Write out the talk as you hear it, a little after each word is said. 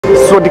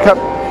Swadikap,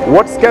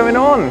 what's going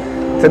on?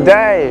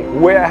 Today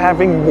we're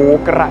having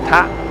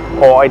Mookata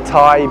or a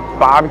Thai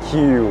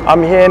barbecue.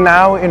 I'm here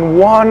now in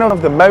one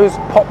of the most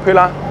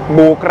popular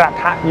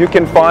Mookata you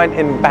can find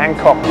in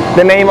Bangkok.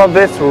 The name of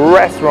this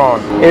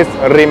restaurant is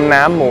Rim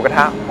Nam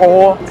Mookata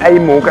or a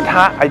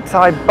Mookata, a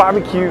Thai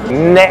barbecue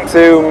next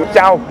to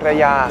Chao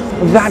Phraya.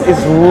 That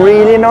is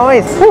really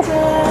nice. Whew.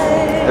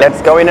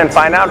 Let's go in and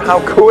find out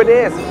how cool it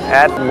is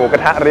at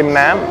Mookata Rim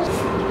Nam.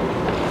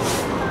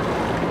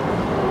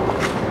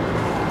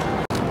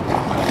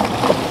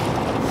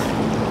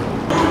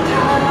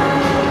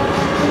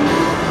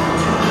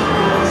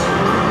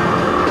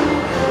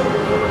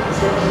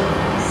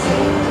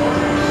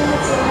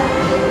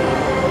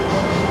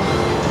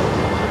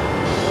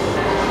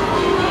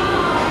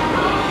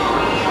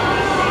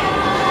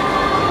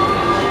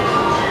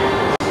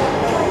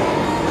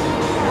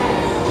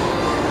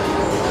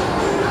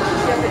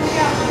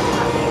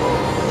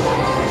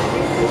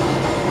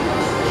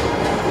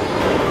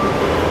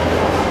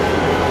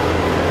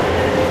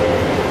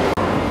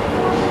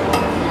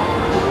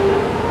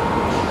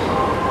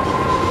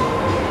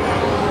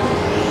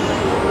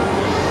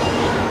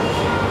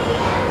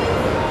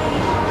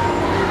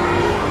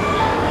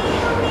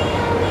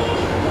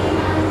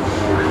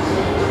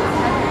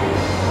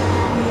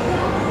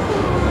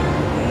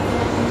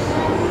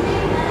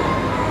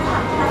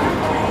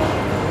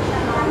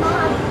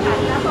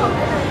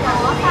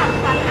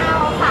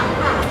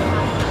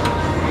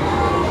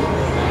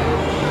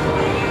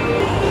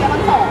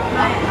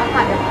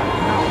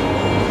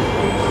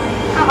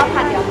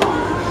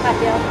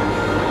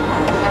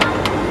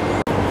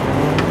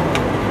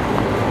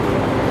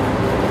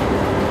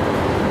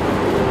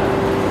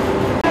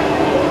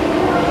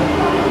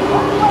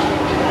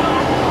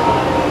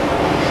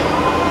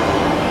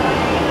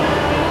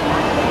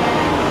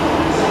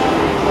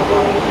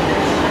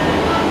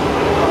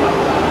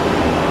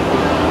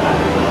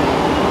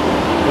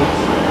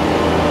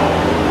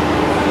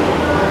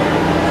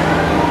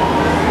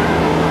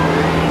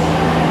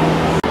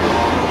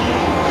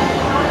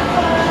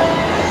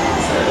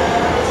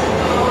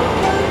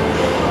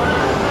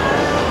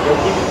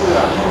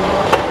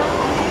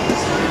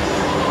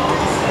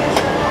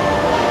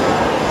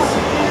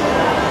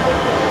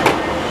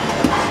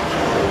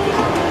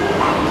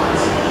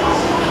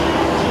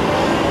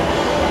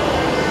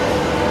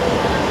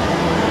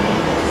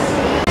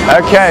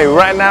 Okay,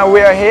 right now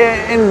we are here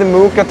in the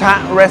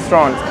Mookata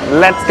restaurant.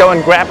 Let's go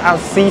and grab our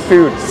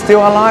seafood. Still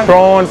alive,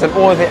 prawns and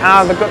all the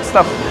other good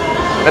stuff.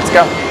 Let's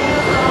go.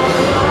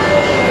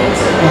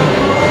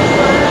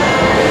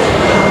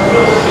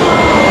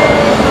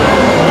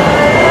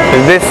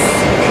 This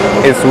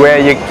is where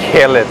you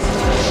kill it.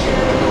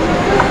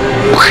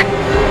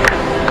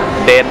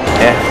 Dead.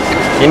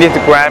 Yeah. You need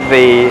to grab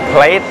the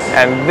plate,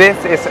 and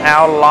this is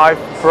our live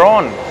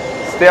prawn.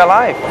 Still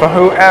alive. For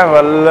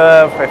whoever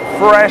loves a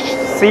fresh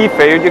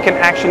seafood, you can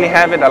actually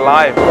have it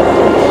alive.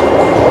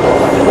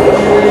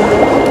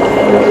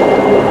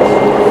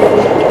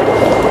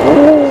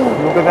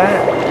 Ooh, look at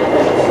that.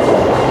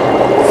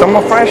 Some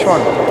more fresh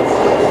one.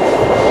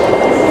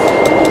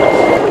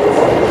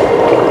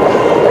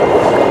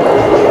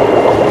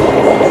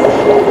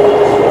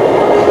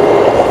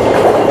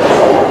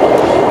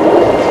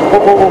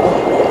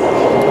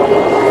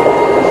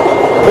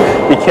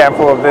 Be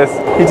careful of this.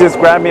 He just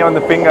grabbed me on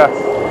the finger.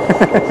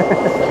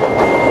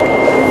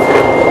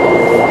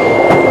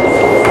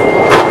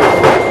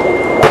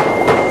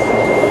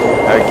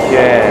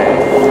 Okay.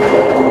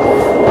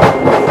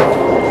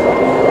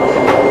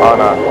 Oh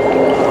no.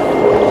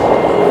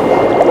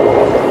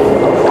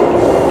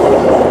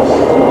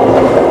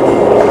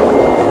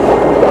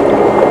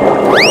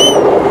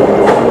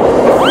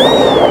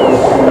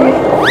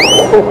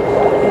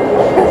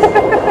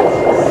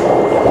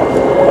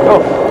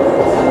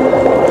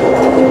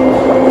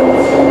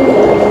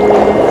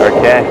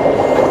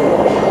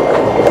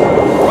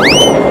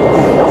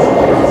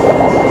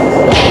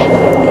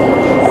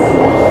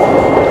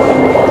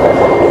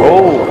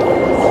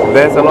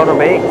 There's a lot of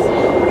eggs.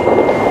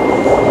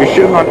 You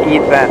should not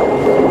eat that.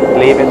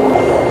 Leave it.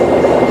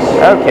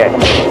 Okay.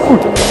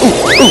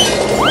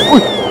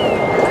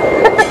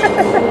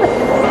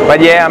 But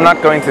yeah, I'm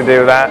not going to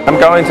do that. I'm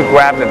going to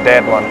grab the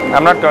dead one.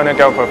 I'm not going to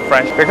go for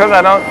fresh because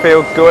I don't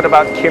feel good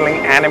about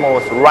killing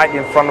animals right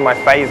in front of my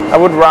face. I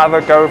would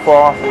rather go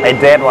for a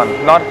dead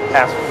one. Not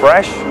as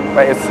fresh,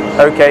 but it's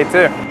okay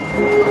too.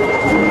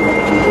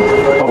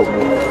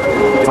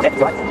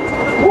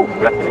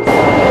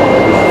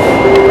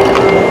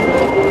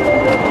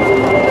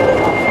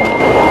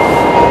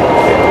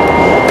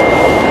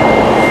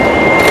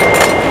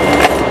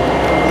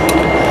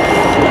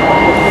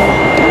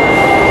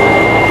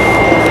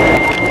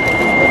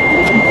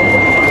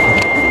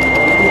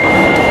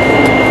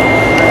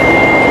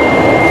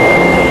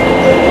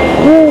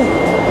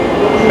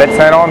 Let's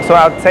head on to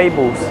our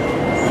tables.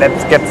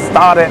 Let's get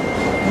started.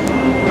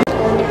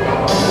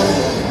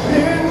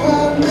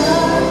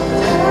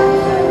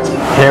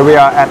 Here we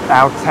are at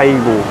our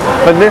table.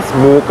 But this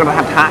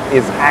Mookata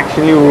is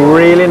actually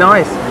really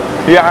nice.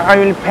 You are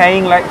only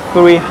paying like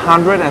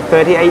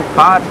 338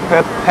 baht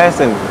per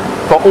person.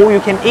 For all you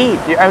can eat,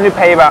 you only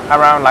pay about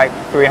around like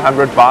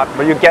 300 baht,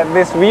 but you get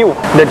this view.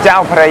 The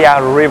Chao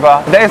Phraya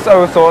River. There's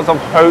all sorts of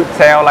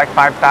hotels, like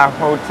 5-star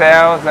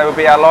hotels. There will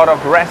be a lot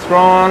of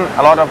restaurants,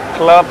 a lot of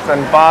clubs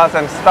and bars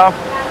and stuff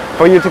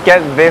for you to get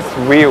this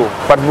view.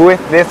 But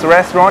with this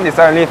restaurant, it's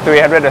only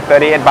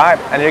 338 baht,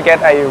 and you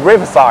get a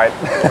riverside,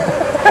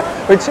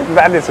 which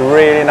that is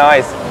really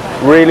nice.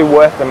 Really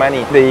worth the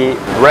money. The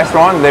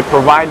restaurant, they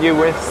provide you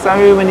with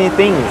so many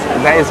things.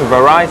 There is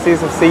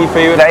varieties of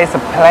seafood. There is a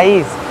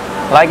place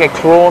like a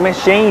claw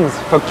machines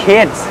for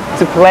kids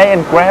to play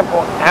and grab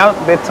out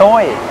their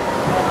toy.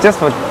 Just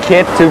for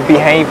kids to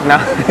behave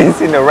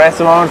nice in the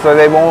restaurant, so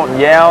they won't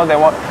yell, they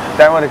want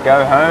to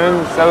go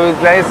home. So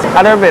there's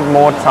a little bit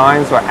more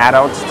times for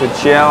adults to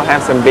chill,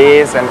 have some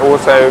beers, and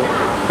also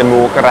the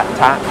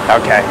Mookata.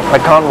 Okay, I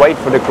can't wait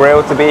for the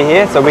grill to be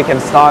here so we can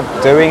start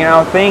doing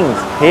our things.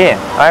 Here,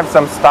 I have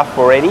some stuff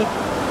already.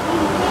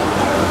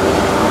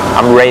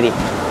 I'm ready.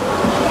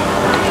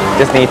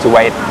 Just need to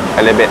wait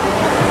a little bit.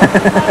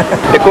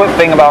 The good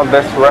thing about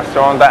this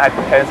restaurant that I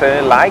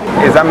personally like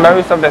is that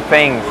most of the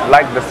things,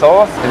 like the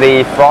sauce,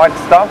 the fried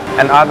stuff,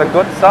 and other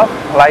good stuff,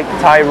 like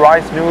Thai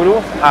rice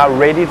noodles, are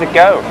ready to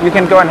go. You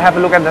can go and have a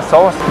look at the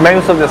sauce.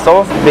 Most of the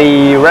sauce,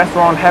 the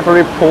restaurant have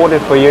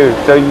reported for you.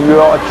 So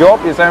your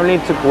job is only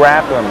to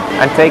grab them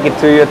and take it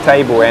to your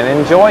table and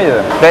enjoy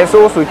them. There's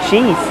also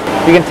cheese.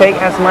 You can take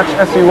as much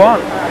as you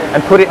want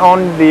and put it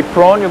on the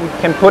prawn. You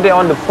can put it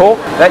on the pork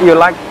that you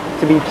like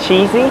to be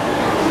cheesy.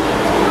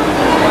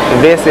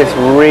 This is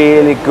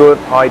really good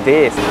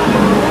ideas.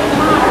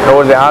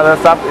 All the other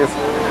stuff is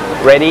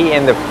ready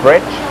in the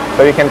fridge,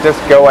 so you can just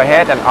go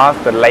ahead and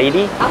ask the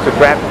lady to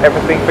grab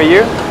everything for you,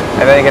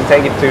 and then you can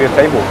take it to your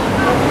table.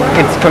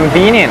 It's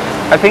convenient.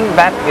 I think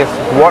that is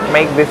what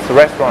makes this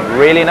restaurant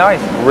really nice.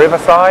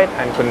 Riverside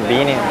and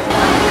convenient.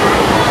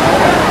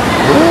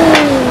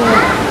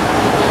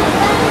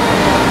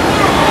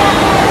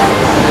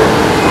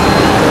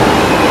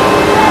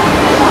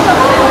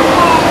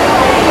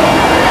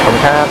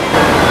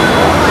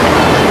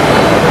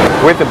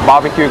 With the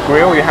barbecue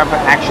grill, you have to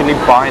actually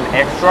buy an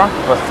extra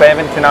for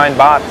 79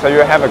 baht, so you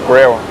have a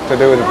grill to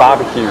do the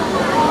barbecue.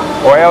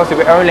 Or else you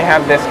will only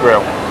have this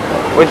grill,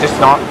 which is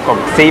not for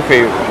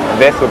seafood.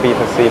 This will be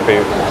for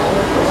seafood.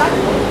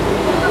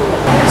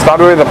 Start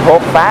with the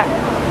pork fat.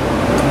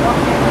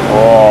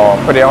 Oh,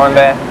 put it on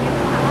there.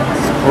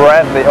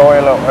 Spread the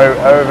oil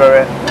over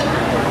it.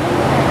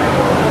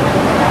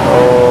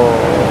 Oh,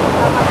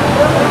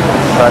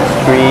 start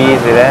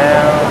squeeze it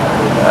out.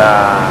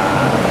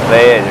 Ah,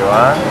 there you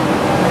are.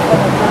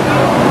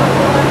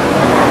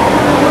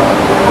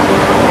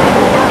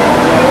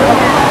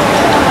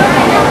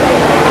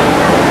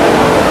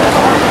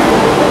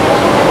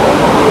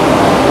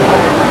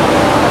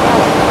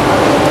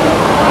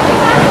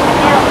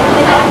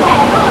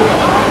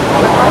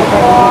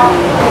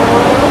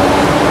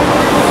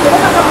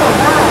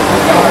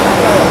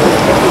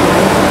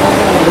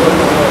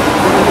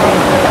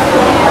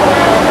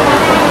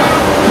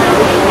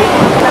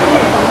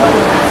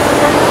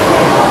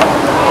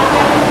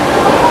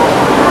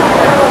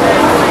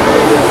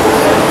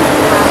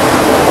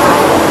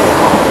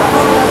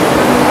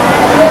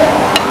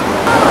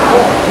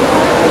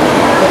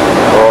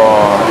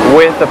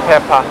 With the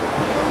pepper.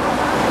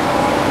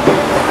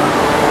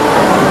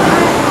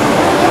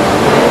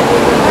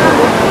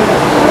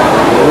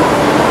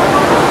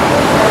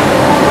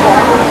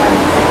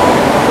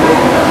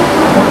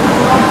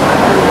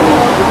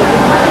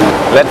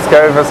 Let's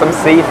go for some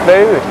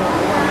seafood.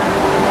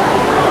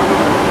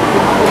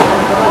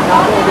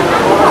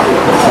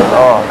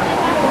 Oh,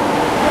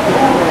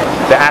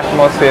 the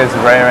atmosphere is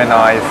very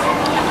nice.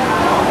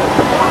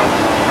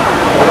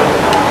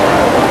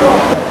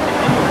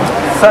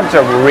 Such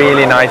a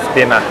really nice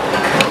dinner.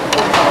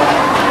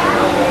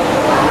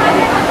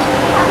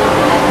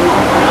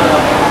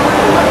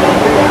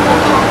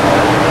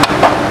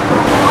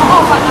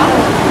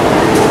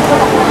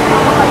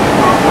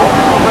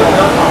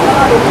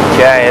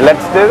 Okay,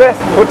 let's do this.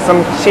 Put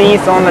some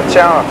cheese on the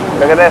chow.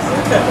 Look at this.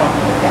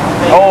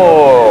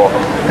 Oh,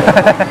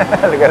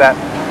 look at that.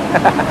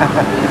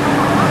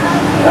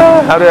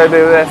 How do I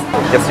do this?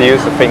 Just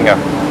use the finger.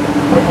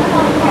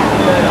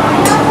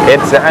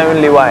 It's the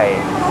only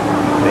way.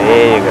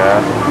 There you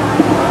go.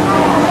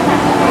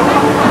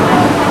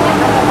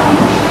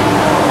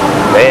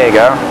 There you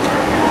go.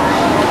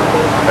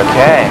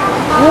 Okay.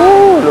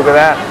 Woo, look at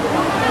that.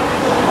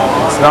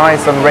 It's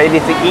nice and ready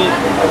to eat.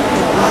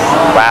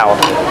 Wow.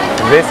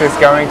 This is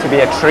going to be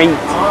a treat.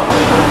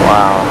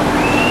 Wow.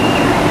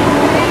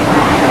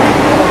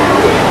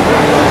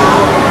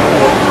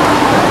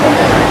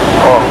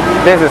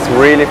 Oh, this is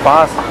really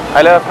fast.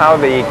 I love how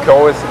the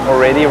coal is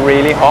already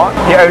really hot.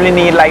 You only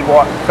need like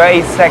what,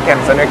 30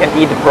 seconds and you can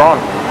eat the prawn.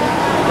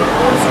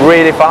 It's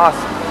really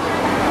fast.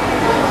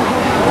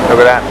 Look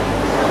at that.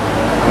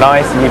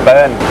 Nicely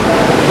burned.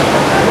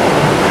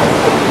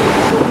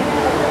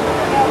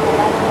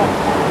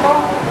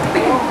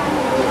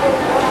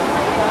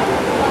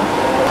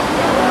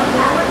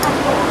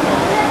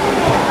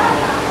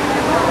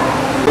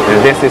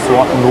 This is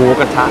what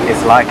Mookata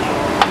is like.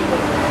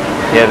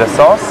 Yeah, the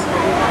sauce.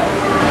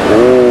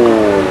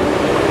 Ooh,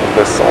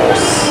 the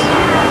sauce.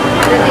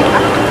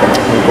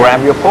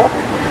 Grab your fork.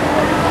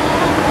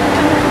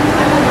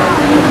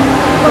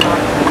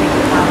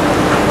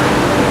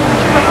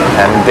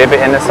 And dip it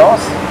in the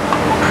sauce.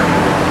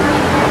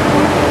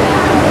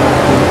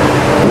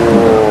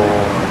 Ooh.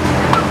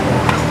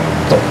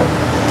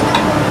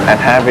 And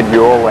have it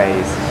your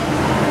ways.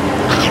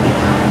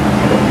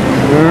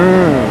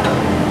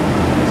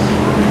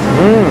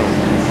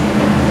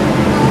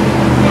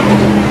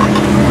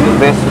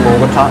 This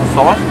Mookata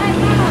sauce,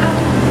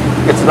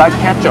 it's like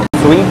ketchup,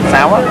 sweet,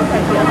 sour,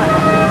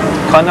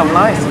 kind of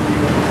nice.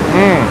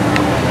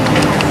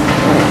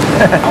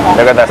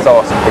 Look at that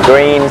sauce, the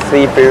green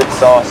seafood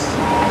sauce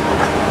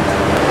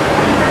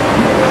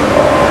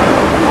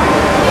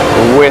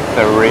with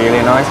a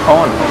really nice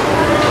corn.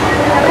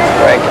 That's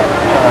great.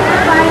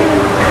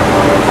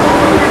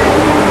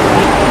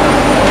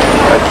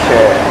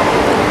 Okay.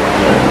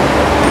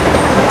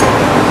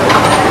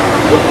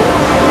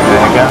 There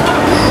you go.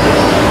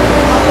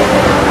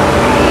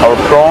 Our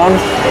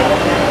prawns,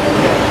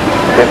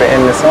 dip it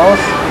in the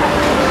sauce.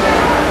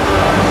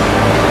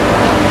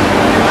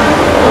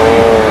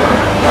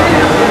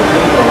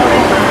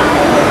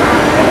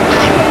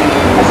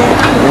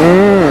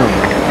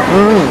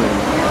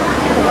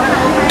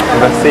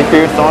 The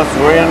seafood sauce is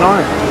really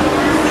nice.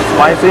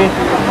 Spicy,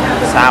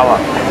 sour.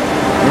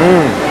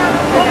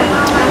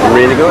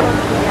 Really good.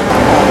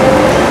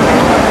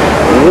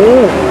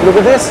 Ooh, look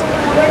at this.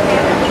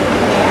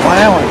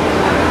 Wow.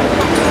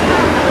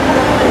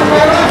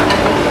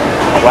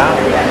 Wow,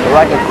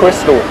 like a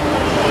crystal.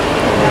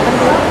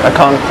 I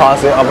can't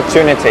pass the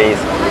opportunities.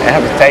 I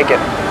have to take it.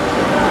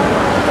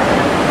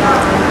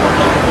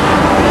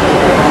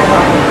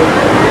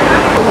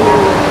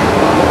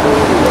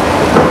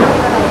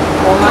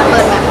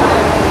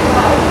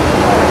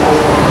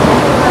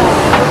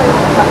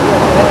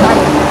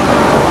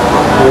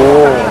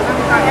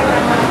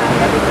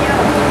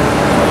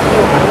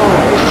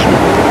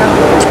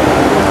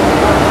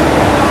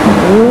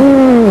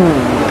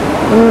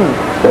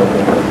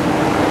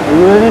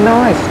 Really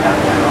nice.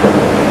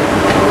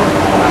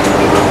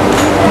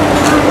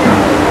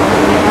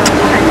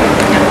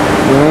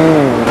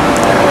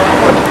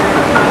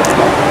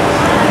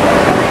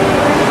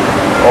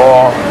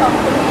 Oh,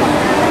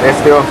 there's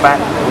still fat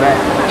there.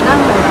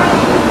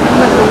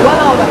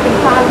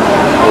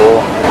 Oh.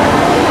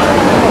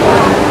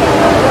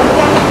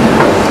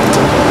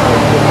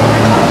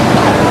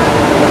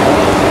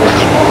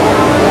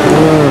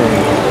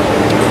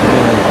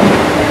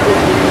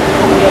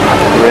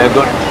 Really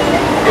good.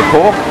 The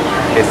pork,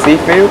 the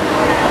seafood,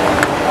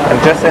 and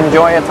just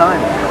enjoy your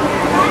time.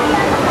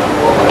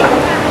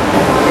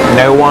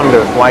 No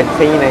wonder why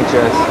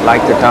teenagers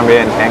like to come here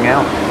and hang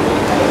out.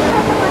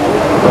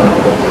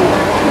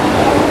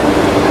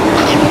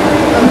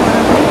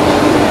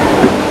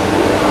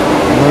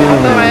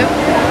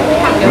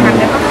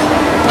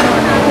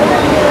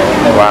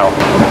 Wow.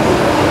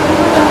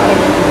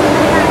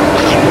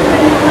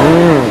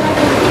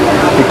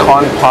 You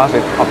can't pass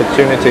it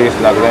opportunities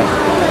like this.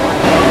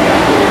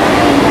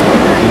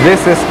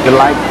 This is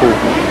delightful.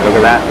 Look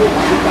at that.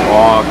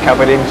 Oh,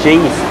 covered in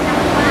cheese.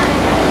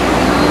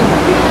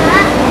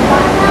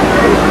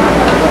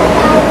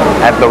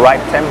 At the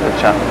right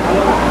temperature.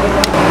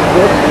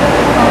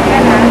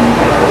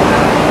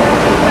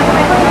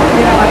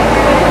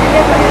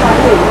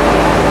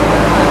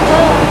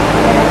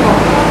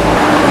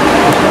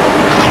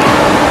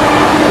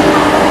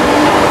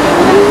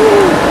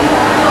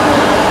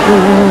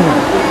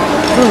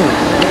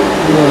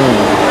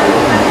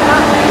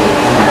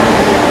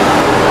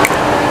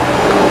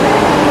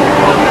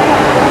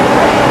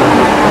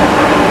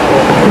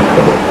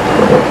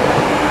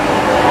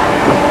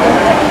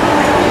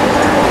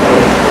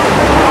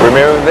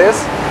 Remove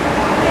this.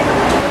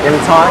 In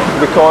Thai,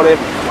 we call it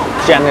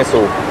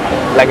genital,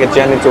 like a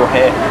genital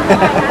hair.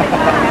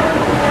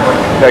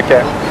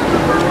 Okay.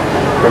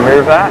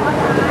 Remove that.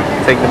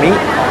 Take the meat.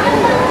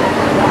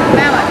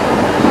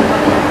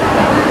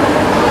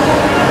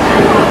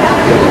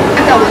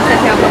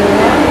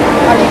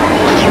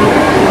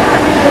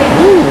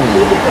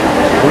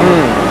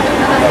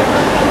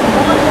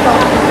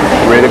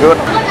 Really good.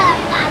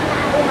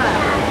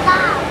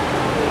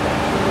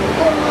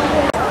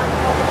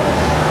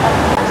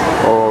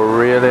 Oh,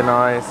 really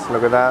nice.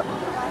 Look at that.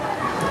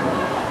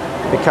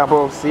 A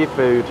couple of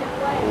seafood.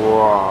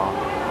 Wow.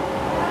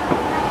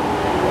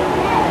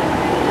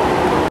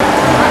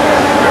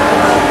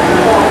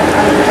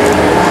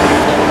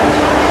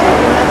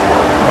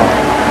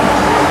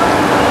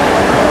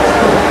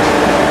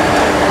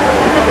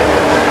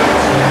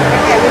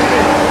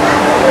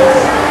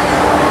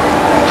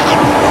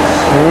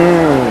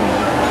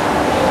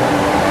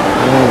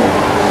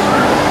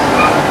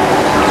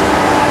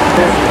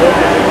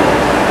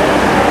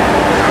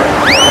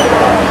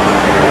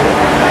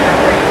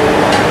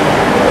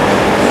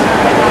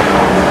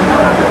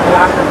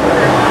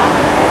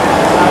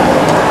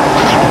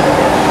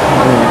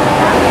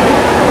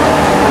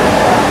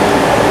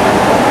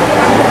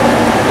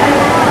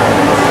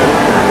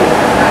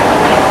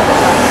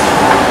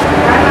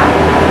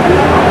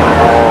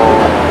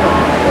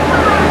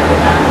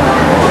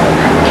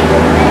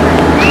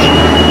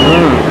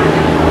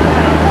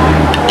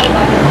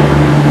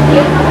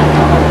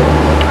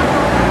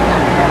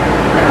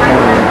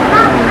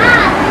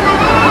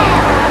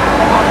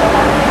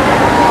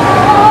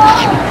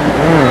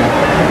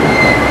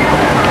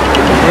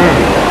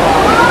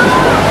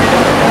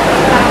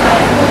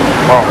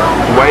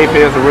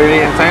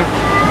 really insane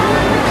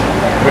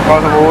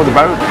because of all the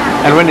boats.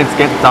 And when it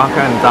gets darker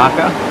and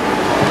darker,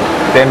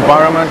 the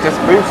environment just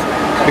boosts.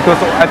 Because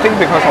I think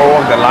because of all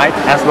of the light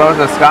as well as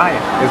the sky,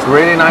 it's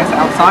really nice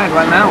outside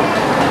right now.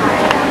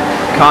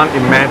 Can't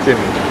imagine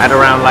at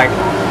around like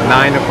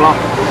 9 o'clock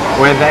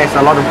where there's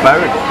a lot of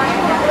boats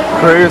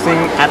cruising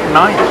at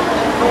night.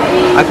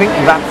 I think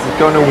that's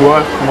going to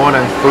worth more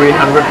than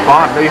 300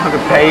 baht that you have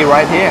to pay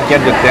right here.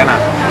 Get your dinner.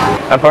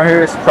 And for who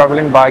is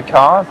traveling by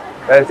car,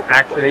 there's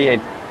actually a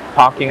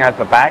parking at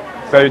the back,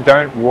 so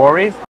don't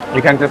worry.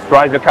 You can just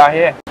drive your car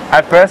here.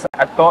 At first,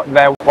 I thought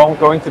there won't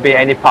going to be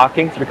any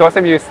parking because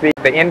if you see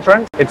the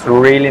entrance, it's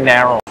really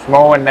narrow,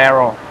 small and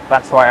narrow.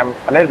 That's why I'm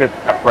a little bit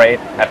afraid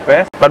at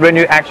first. But when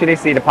you actually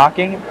see the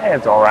parking,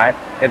 it's all right.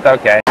 It's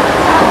okay.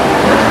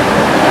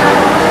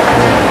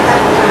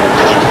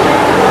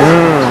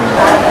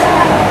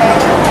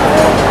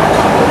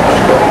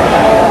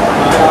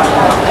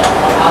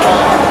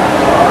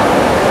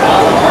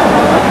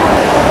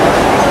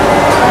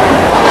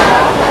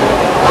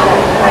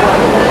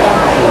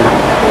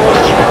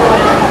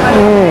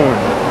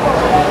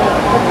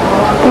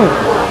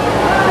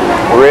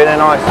 Really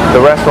nice.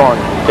 The restaurant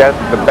gets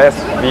the best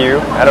view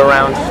at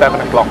around 7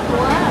 o'clock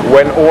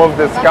when all of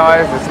the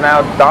skies is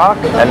now dark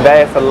and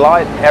there's a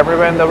light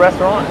everywhere in the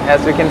restaurant,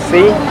 as you can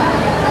see.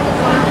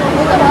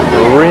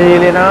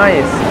 Really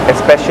nice,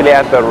 especially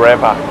at the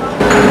river.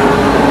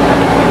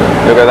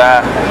 Look at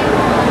that,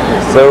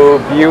 so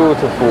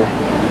beautiful.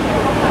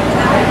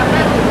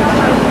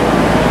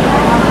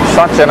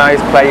 Such a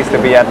nice place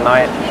to be at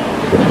night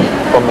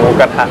for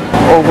Mookata.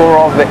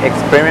 Overall, the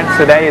experience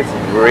today is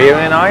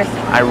really nice.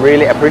 I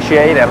really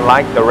appreciate and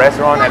like the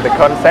restaurant and the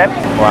concept.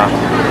 Wow,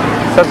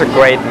 such a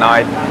great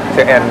night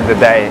to end the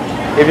day.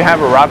 If you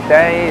have a rough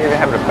day, if you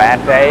have a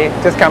bad day,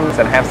 just come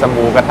and have some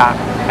Mookata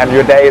and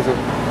your days will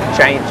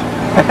change.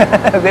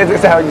 This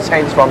is how you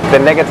change from the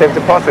negative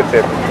to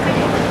positive.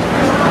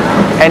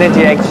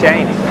 Energy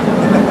exchange.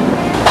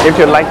 If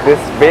you like this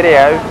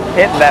video,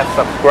 hit that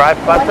subscribe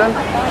button,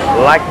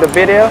 like the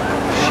video,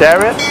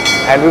 share it,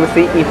 and we will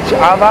see each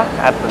other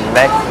at the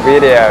next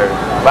video.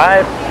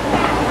 Bye!